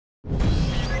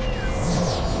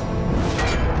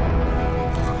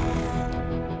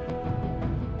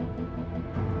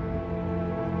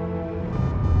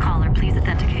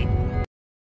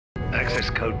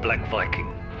code Black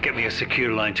Viking. Get me a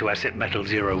secure line to Asset Metal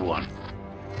 01.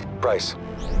 Bryce,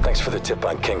 thanks for the tip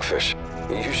on Kingfish.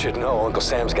 You should know Uncle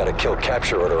Sam's got a kill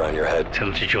capture order on your head. Tell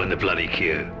him to join the bloody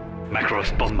queue.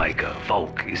 Makarov's bomb maker,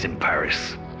 Volk, is in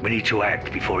Paris. We need to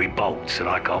act before he bolts, and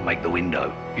I can't make the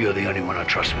window. You're the only one I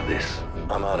trust with this.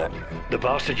 I'm on it. The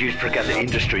bastard used Forgotten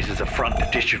Industries as a front to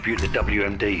distribute the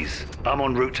WMDs. I'm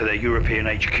en route to their European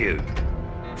HQ.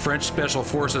 French Special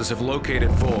Forces have located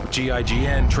Volk.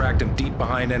 GIGN tracked him deep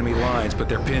behind enemy lines, but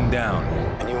they're pinned down.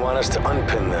 And you want us to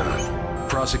unpin them?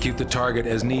 Prosecute the target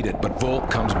as needed, but Volk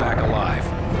comes back alive.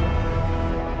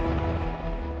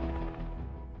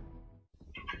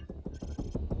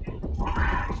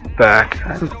 Back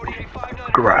and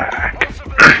crack.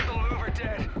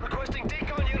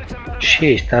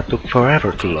 Jeez, that took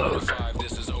forever to load.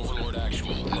 This is Overlord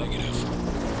Actual. Negative.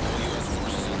 All U.S.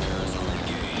 forces in Paris are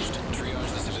engaged.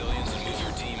 Triage the civilians and move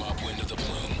your team upwind of the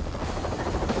plume.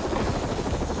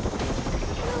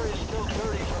 The area is still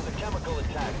dirty from the chemical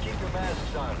attack. Keep your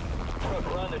masks on. Truck,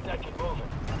 we're on the deck and moving.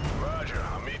 Roger.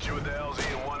 I'll meet you at the LZ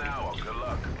in 1 hour. Good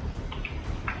luck.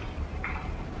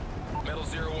 Metal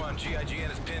 01, GIGN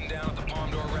is pinned down at the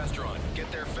Palm Door restaurant.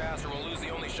 Get there fast or we'll lose the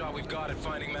only shot we've got at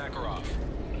finding Makarov.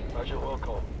 Roger, will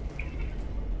call.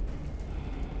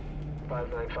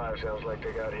 595 sounds like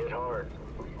they got hit hard.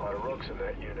 A lot of rooks in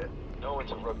that unit. No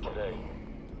one's a rook today.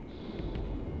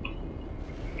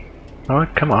 Oh,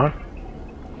 come on.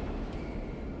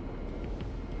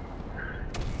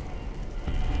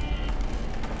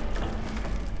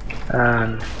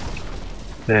 And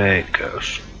there it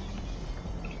goes.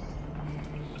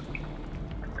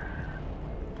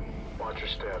 Watch your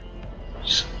step.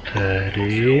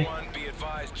 Steady. Be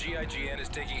advised, GIGN is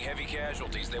taking heavy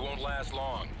casualties. They won't last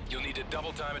long. You'll need to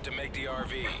double time it to make the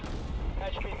RV.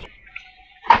 Patch me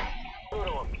through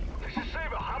to him. This is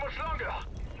Saber. How much longer?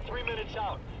 3 minutes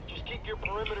out. Just keep your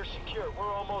perimeter secure.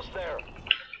 We're almost there.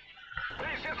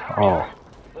 Please just hurry. Oh,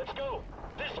 Let's go.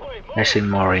 This way. Move. I see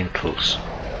more intrudes.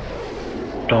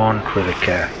 Don't really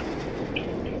care.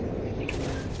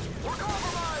 We're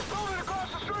compromised. Moving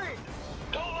across the street.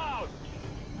 Go loud.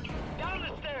 Down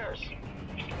the stairs.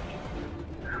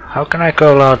 How can I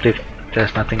go loud if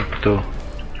there's nothing to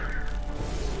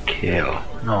kill?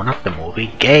 No, not the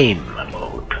movie. Game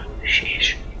mode.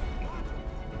 Sheesh.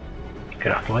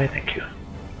 Get out of the way, thank you.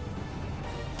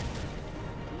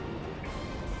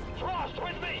 Frost,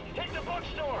 with me. Take the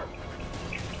bookstore.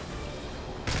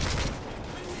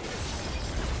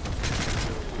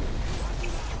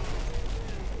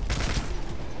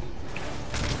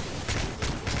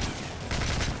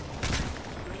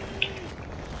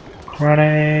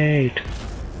 Grenade!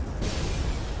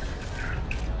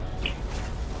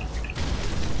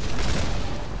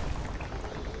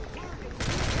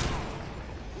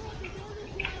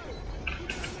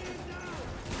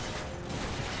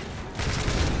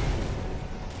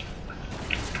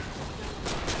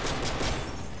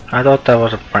 I thought that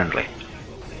was a friendly.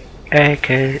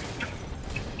 AK...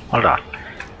 Hold on.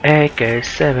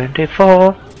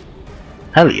 AK-74?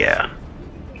 Hell yeah.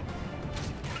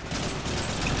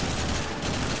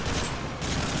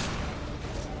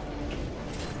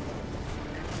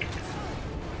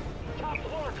 Top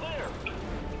floor clear.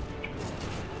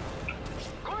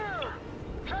 Clear.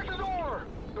 Check the door.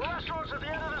 The restaurant's at the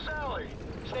end of this alley.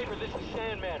 Saber, this is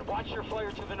Sandman. Watch your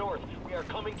flyer to the north. We are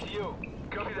coming to you.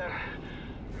 Copy that.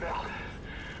 Mel,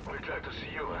 we're glad to see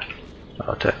you.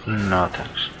 No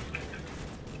thanks.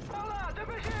 Hola,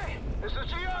 DPG! This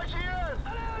is GIGN!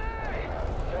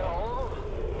 Hello?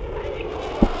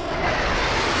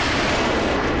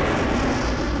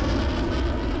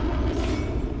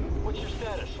 What's your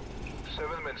status?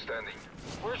 7 men standing.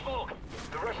 Where's Volk?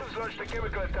 The Russians launched a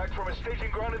chemical attack from a staging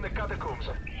ground in the catacombs.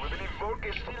 We believe Volk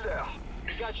is still there.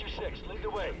 We got you 6. Lead the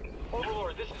way.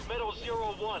 Overlord, this is Metal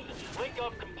 01. Link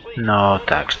up complete. No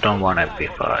thanks, don't want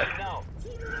MP5. Now.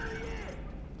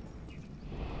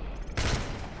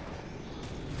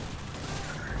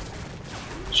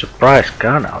 Surprise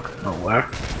gun out of nowhere.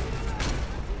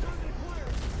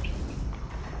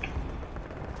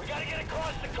 We gotta get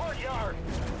across the courtyard.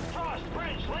 Frost,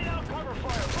 Bridge, lay down cover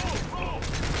fire. Move, move.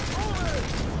 Move it.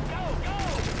 Go, go.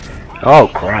 Oh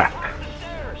crap. Up the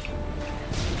stairs.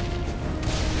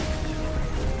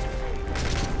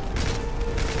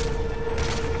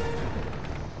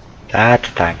 That's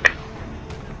a tank.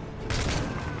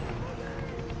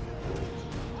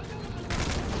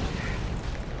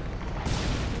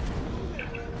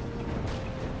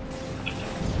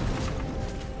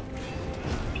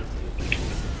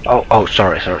 Oh,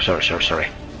 sorry.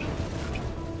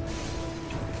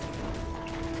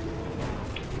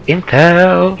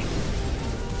 Intel!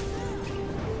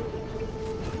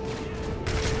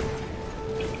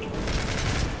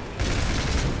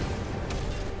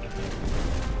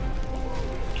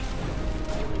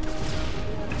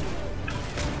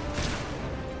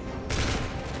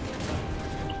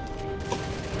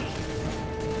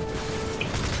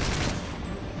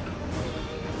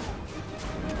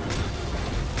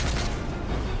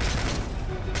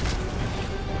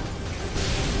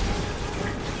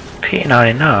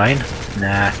 P99?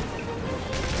 Nah.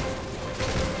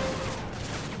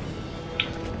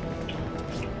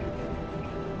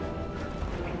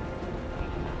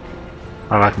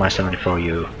 I like my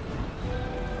 74U.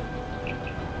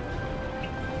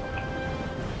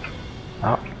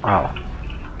 Oh, oh.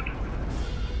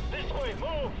 This way,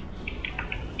 move!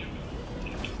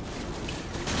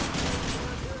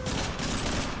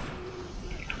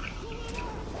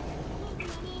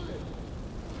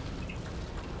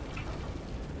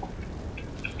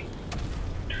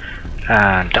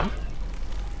 And dump.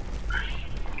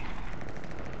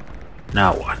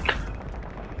 Now what?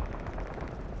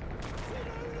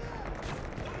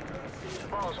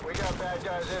 Boss, we got bad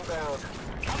guys inbound.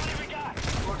 How many we got?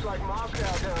 Looks like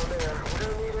Moscow down there. We're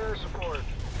gonna need air support.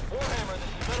 Warhammer,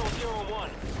 this is Metal 01.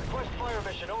 Request fire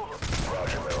mission, over.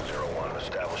 Roger, Metal 01.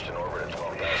 Established in orbit at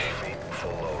 12,000 feet.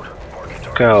 Full load. Mark your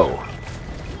targets. Go.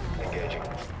 Engaging.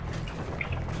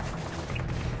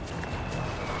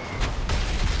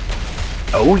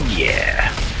 Oh yeah.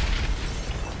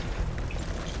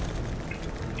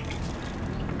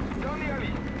 Down the alley.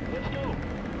 Let's go.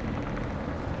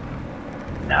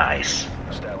 Nice.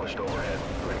 Established overhead.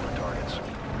 Ready for targets.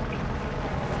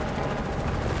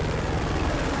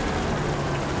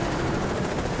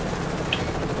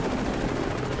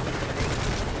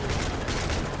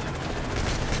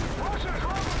 Russians,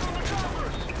 robbers on the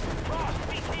choppers! Frost,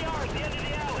 BTR at the end of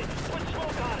the alley. Put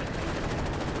smoke on it.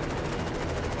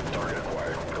 Target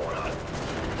acquired. Going on.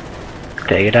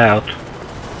 Take it out.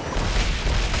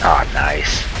 Ah,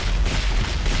 nice.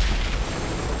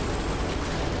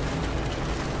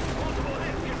 Multiple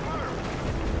hits confirmed.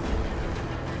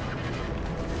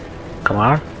 Come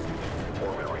on.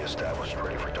 Orbit reestablished.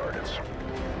 Ready for targets.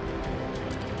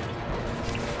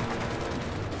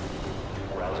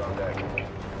 Rounds on deck.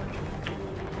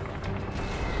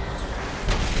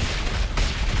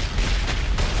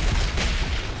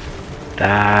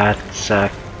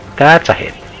 That's a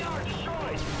hit. BTR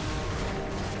destroyed.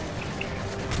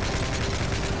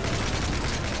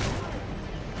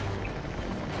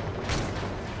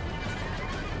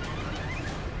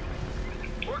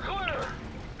 We're clear!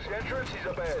 The entrance, he's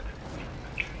up ahead.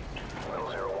 Metal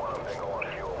 01, I'm bingo on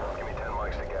fuel. Give me 10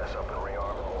 mics to gas up and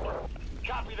rearm. Over.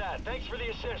 Copy that. Thanks for the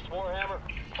assist, Warhammer.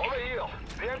 On the heel.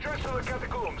 The entrance to the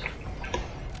catacombs.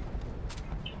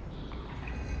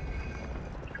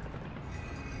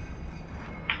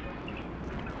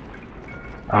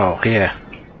 Oh, here.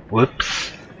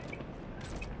 Whoops.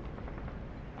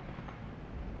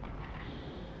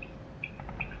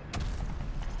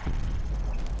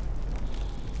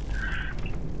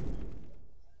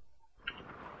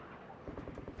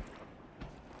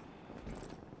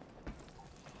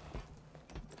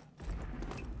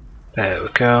 There we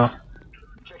go.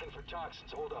 Checking for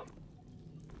toxins. Hold up.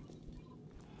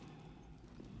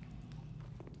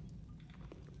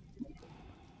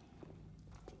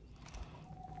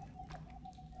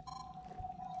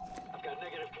 I've got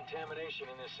negative contamination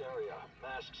in this area.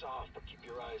 Masks off, but keep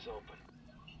your eyes open.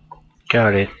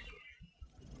 Got it.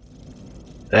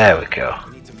 There we go.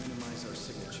 We need to minimize our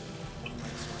signature. One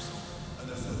light source only.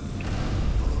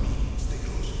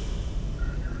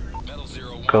 Metal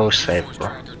 01. Go save, Force bro.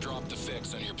 tracker dropped the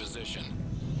fix on your position.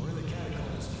 We're in the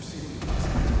catacombs. Proceeding to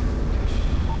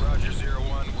Roger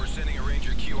 01. We're sending a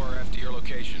Ranger QRF to your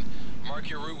location. Mark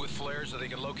your route with flares so they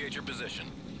can locate your position.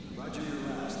 Roger your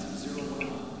last. 01.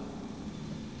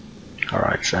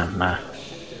 Alright, Sam.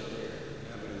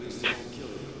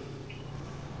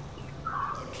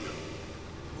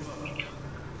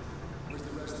 Where's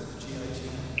the rest of the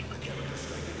GIG? The chemical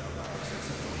striking down by our sense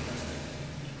of testing.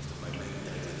 Most of my men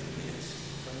died within minutes.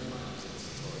 Friend of mine was in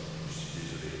Satori.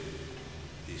 Usually,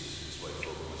 this is why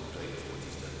folk must pay for what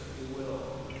he's done. We will.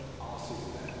 I'll see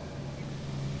you then.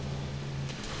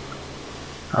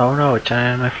 Oh no, it's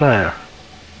my flare.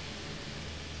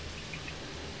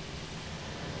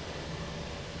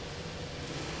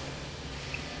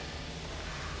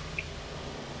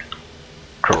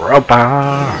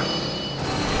 Crowbar!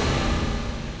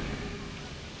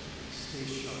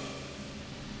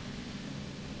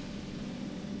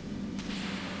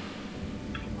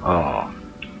 Oh.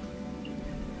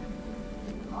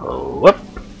 Oh, whoop!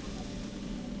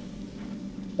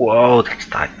 Whoa, that's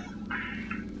tight.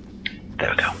 There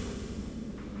we go. How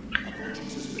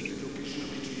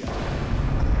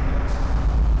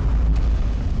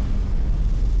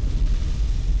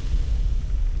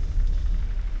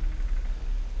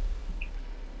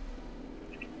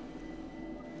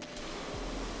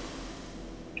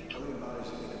many bodies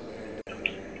are getting buried down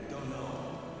here? Don't know.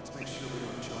 Let's make sure we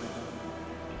don't join them.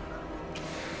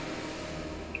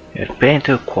 You're being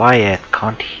too quiet,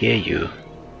 can't hear you.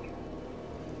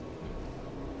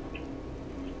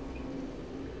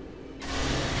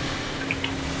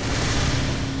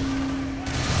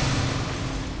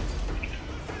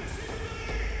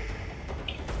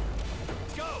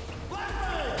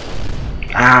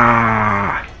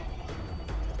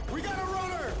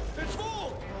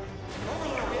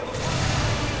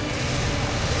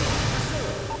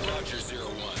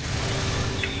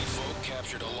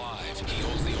 captured alive. He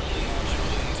holds the only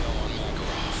actionable intel on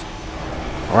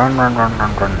Makarov. Run, run, run,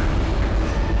 run, run.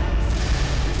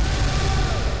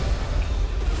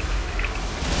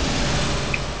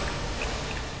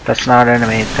 That's not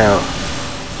enemy intel.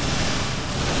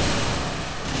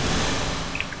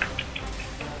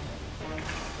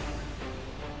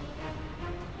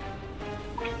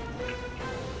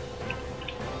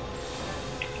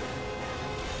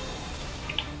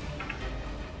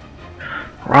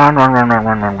 Run, run, run, run,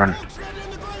 run, run, run.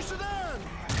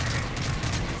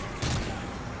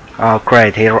 Oh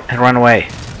great, he ran away.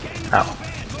 Oh.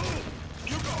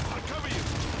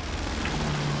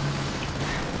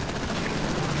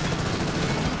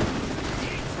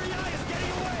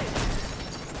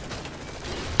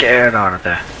 Get out of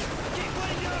there.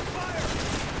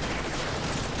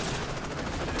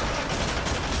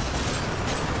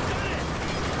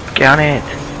 Get on it.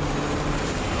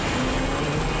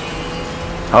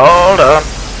 Hold on.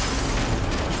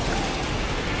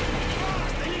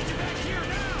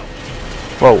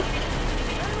 Whoa.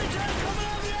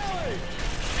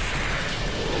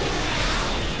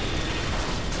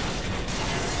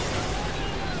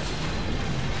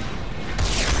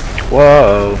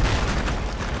 Whoa.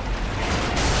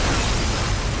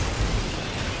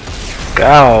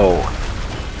 Go.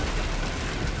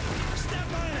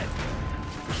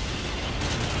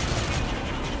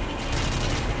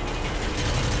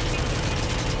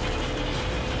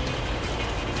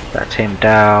 That's him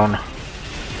down.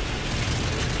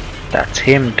 That's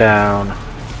him down.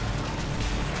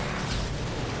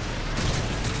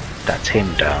 That's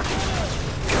him down.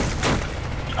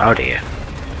 Oh dear.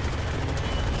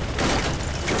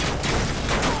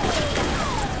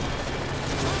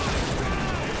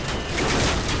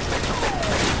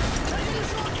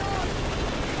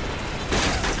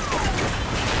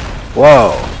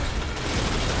 Whoa.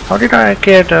 How did I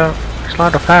get a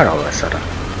slide of fire all of a sudden?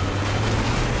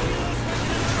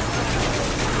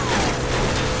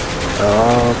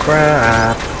 Oh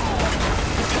crap.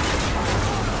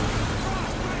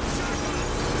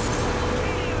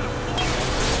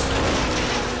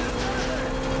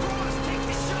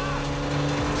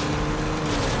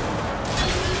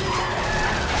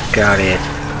 Got it.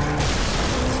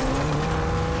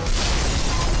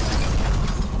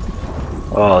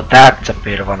 Oh, that's a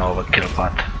bit of an overkill,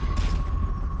 but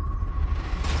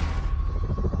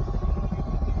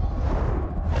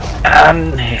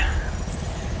and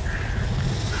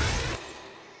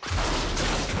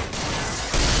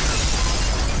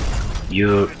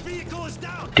you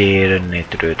didn't need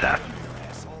to do that.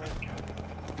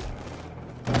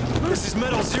 This is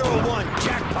Metal 01,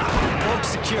 jackpot, bulk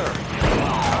secure.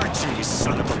 Archie, you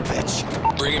son of a bitch.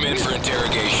 Bring him in for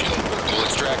interrogation. We'll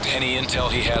extract any intel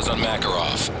he has on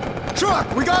Makarov.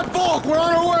 Truck, we got Volk, we're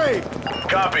on our way.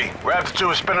 Copy. Raptor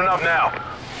 2 is spinning up now.